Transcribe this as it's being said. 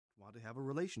want to have a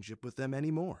relationship with them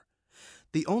anymore.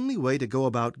 The only way to go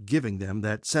about giving them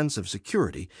that sense of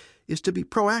security is to be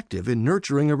proactive in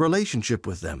nurturing a relationship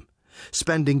with them,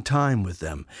 spending time with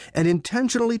them, and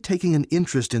intentionally taking an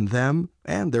interest in them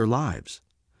and their lives.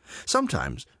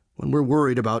 Sometimes, when we're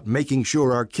worried about making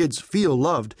sure our kids feel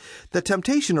loved, the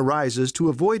temptation arises to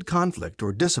avoid conflict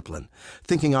or discipline,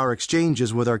 thinking our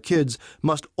exchanges with our kids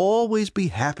must always be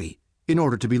happy in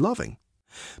order to be loving.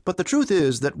 But the truth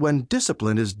is that when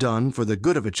discipline is done for the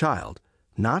good of a child,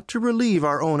 not to relieve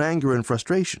our own anger and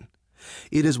frustration,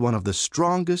 it is one of the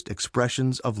strongest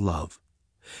expressions of love.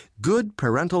 Good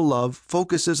parental love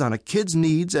focuses on a kid's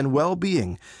needs and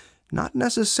well-being, not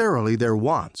necessarily their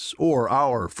wants or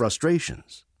our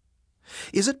frustrations.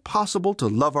 Is it possible to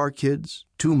love our kids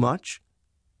too much?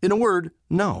 In a word,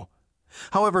 no.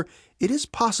 However, it is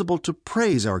possible to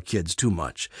praise our kids too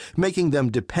much, making them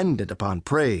dependent upon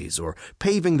praise or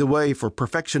paving the way for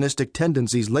perfectionistic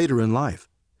tendencies later in life.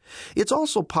 It's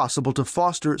also possible to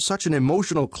foster such an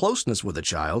emotional closeness with a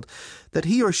child that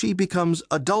he or she becomes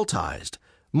adultized,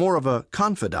 more of a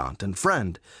confidant and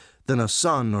friend than a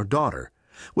son or daughter,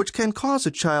 which can cause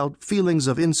a child feelings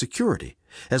of insecurity,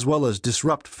 as well as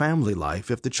disrupt family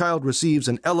life if the child receives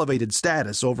an elevated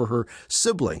status over her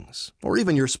siblings or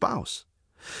even your spouse.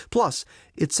 Plus,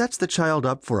 it sets the child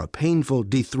up for a painful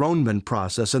dethronement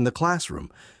process in the classroom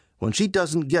when she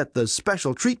doesn't get the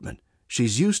special treatment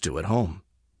she's used to at home.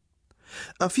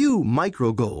 A few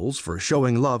micro goals for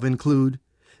showing love include: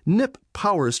 nip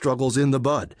power struggles in the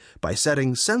bud by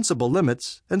setting sensible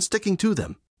limits and sticking to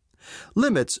them.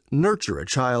 Limits nurture a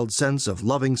child's sense of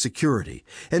loving security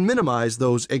and minimize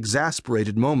those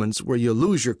exasperated moments where you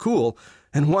lose your cool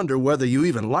and wonder whether you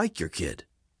even like your kid.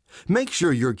 Make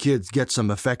sure your kids get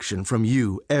some affection from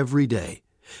you every day.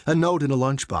 A note in a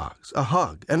lunchbox, a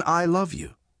hug, an I love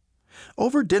you.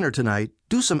 Over dinner tonight,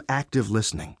 do some active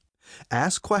listening.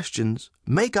 Ask questions,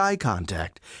 make eye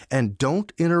contact, and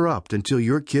don't interrupt until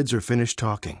your kids are finished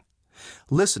talking.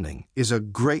 Listening is a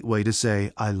great way to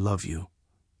say, I love you.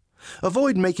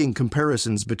 Avoid making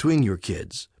comparisons between your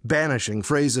kids, banishing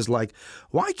phrases like,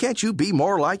 why can't you be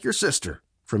more like your sister,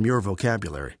 from your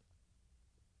vocabulary.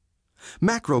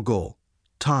 Macro goal,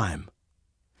 time.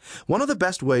 One of the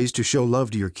best ways to show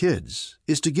love to your kids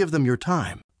is to give them your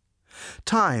time.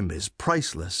 Time is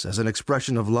priceless as an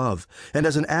expression of love and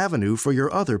as an avenue for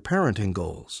your other parenting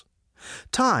goals.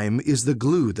 Time is the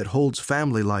glue that holds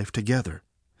family life together.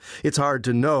 It's hard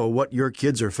to know what your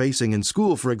kids are facing in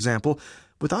school, for example,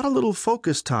 without a little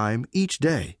focus time each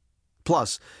day.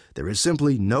 Plus, there is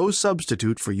simply no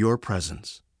substitute for your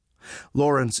presence.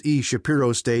 Lawrence E.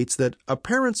 Shapiro states that a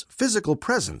parent's physical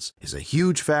presence is a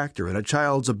huge factor in a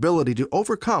child's ability to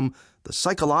overcome the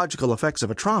psychological effects of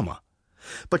a trauma.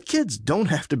 But kids don't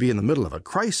have to be in the middle of a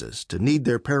crisis to need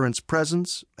their parents'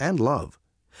 presence and love.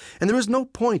 And there is no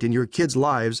point in your kids'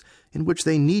 lives in which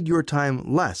they need your time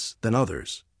less than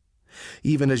others.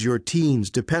 Even as your teens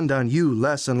depend on you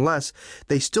less and less,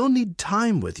 they still need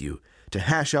time with you to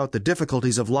hash out the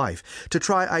difficulties of life, to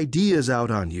try ideas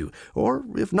out on you, or,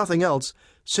 if nothing else,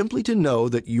 simply to know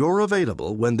that you're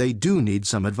available when they do need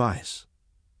some advice.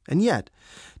 And yet,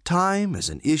 time is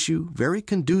an issue very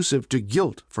conducive to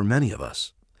guilt for many of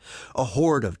us. A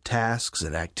horde of tasks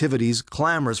and activities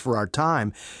clamors for our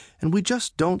time, and we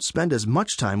just don't spend as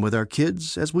much time with our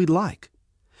kids as we'd like.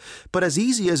 But as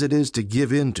easy as it is to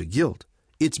give in to guilt,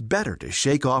 it's better to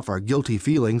shake off our guilty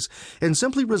feelings and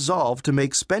simply resolve to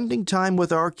make spending time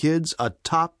with our kids a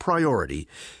top priority.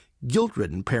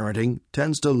 Guilt-ridden parenting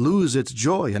tends to lose its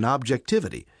joy and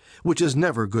objectivity, which is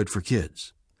never good for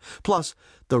kids. Plus,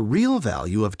 the real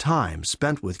value of time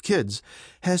spent with kids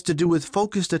has to do with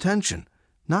focused attention,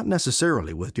 not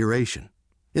necessarily with duration.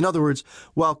 In other words,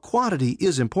 while quantity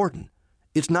is important,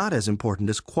 it's not as important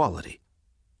as quality.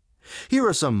 Here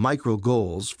are some micro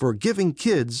goals for giving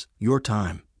kids your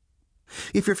time.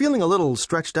 If you're feeling a little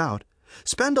stretched out,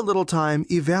 spend a little time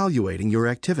evaluating your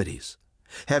activities.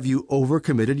 Have you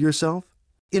overcommitted yourself?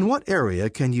 In what area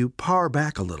can you pare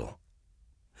back a little?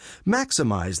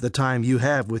 Maximize the time you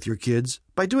have with your kids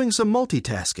by doing some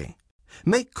multitasking.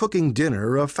 Make cooking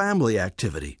dinner a family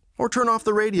activity, or turn off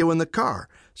the radio in the car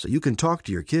so you can talk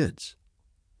to your kids.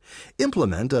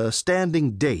 Implement a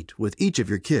standing date with each of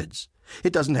your kids.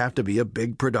 It doesn't have to be a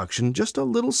big production, just a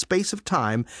little space of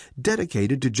time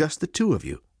dedicated to just the two of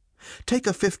you. Take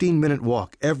a 15-minute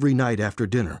walk every night after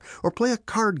dinner, or play a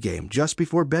card game just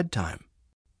before bedtime.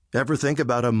 Ever think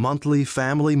about a monthly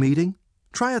family meeting?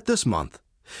 Try it this month.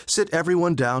 Sit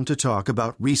everyone down to talk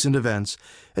about recent events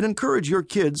and encourage your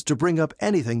kids to bring up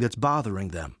anything that's bothering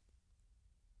them.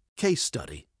 Case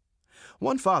study.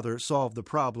 One father solved the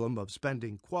problem of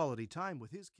spending quality time with his kids.